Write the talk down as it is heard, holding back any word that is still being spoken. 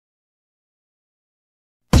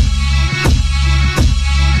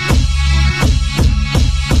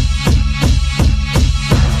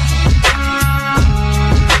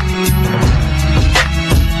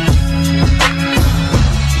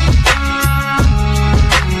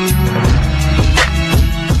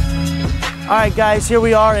Alright guys, here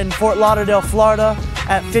we are in Fort Lauderdale, Florida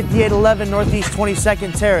at 5811 Northeast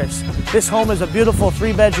 22nd Terrace. This home is a beautiful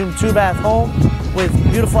 3-bedroom, 2-bath home with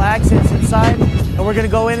beautiful accents inside. And we're going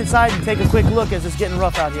to go inside and take a quick look as it's getting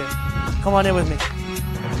rough out here. Come on in with me.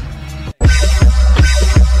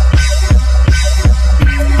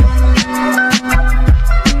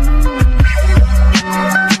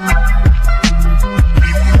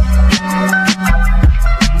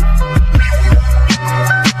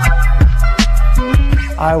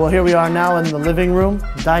 All right, well here we are now in the living room,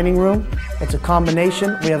 dining room. It's a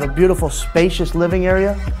combination. We have a beautiful spacious living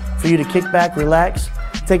area for you to kick back, relax,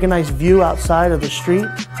 take a nice view outside of the street.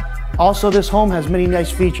 Also, this home has many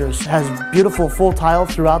nice features. It has beautiful full tile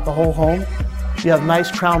throughout the whole home. You have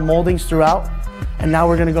nice crown moldings throughout. And now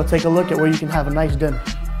we're gonna go take a look at where you can have a nice dinner.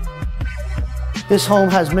 This home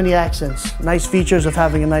has many accents. Nice features of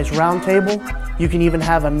having a nice round table. You can even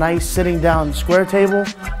have a nice sitting down square table.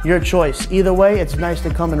 Your choice. Either way, it's nice to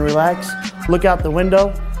come and relax. Look out the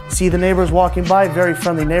window, see the neighbors walking by. Very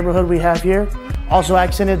friendly neighborhood we have here. Also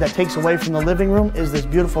accented that takes away from the living room is this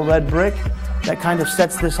beautiful red brick that kind of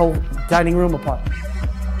sets this whole dining room apart.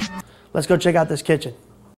 Let's go check out this kitchen.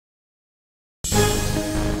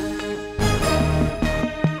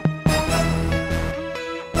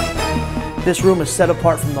 This room is set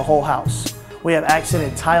apart from the whole house. We have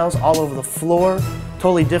accented tiles all over the floor,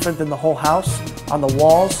 totally different than the whole house. On the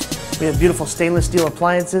walls, we have beautiful stainless steel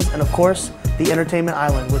appliances, and of course, the entertainment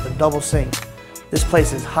island with a double sink. This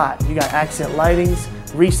place is hot. You got accent lightings,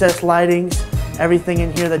 recessed lightings, everything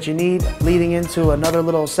in here that you need, leading into another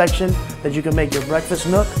little section that you can make your breakfast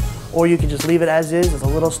nook, or you can just leave it as is as a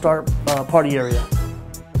little start party area.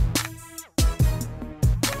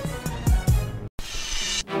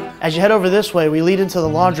 As you head over this way, we lead into the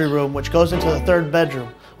laundry room, which goes into the 3rd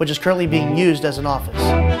bedroom, which is currently being used as an office.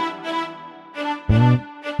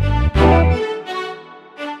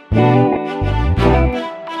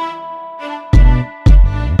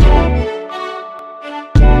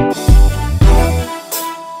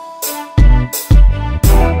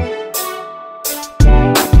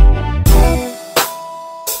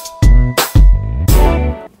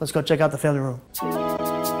 Let's go check out the family room.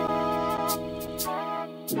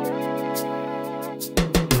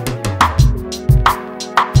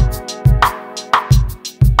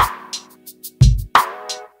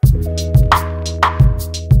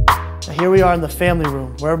 Here we are in the family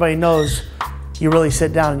room, where everybody knows you really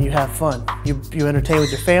sit down and you have fun. You entertain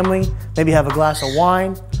with your family, maybe have a glass of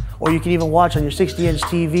wine, or you can even watch on your 60-inch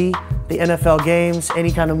TV the NFL games,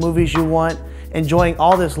 any kind of movies you want, enjoying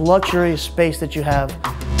all this luxurious space that you have.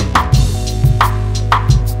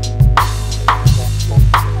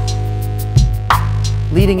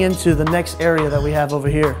 Leading into the next area that we have over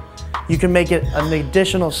here. You can make it an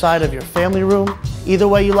additional side of your family room. Either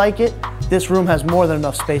way you like it, this room has more than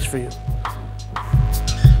enough space for you.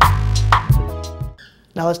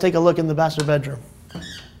 Now let's take a look in the master bedroom.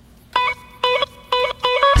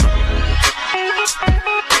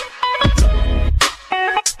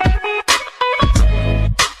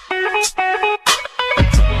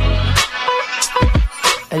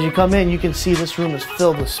 As you come in, you can see this room is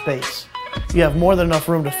filled with space. You have more than enough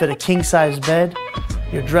room to fit a king-size bed,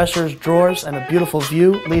 your dressers, drawers, and a beautiful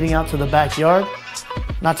view leading out to the backyard.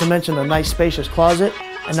 Not to mention a nice spacious closet.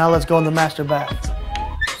 And now let's go in the master bath.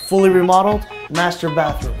 Fully remodeled master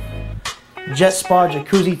bathroom. Jet spa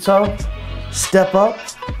jacuzzi tub, step up,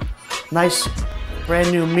 nice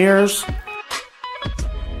brand new mirrors,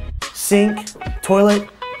 sink, toilet,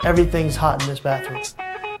 everything's hot in this bathroom.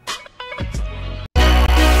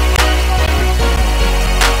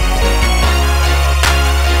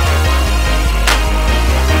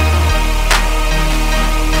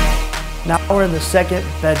 Now we're in the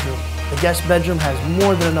 2nd bedroom. The guest bedroom has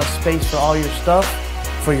more than enough space for all your stuff,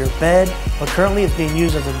 for your bed, but currently it's being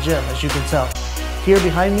used as a gym, as you can tell. Here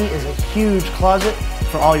behind me is a huge closet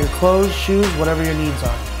for all your clothes, shoes, whatever your needs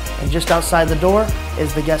are. And just outside the door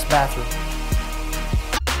is the guest bathroom.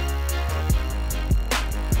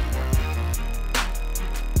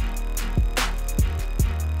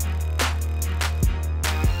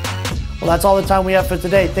 Well, that's all the time we have for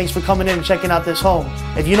today. Thanks for coming in and checking out this home.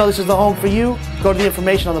 If you know this is the home for you, go to the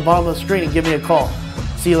information on the bottom of the screen and give me a call.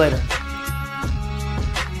 See you later.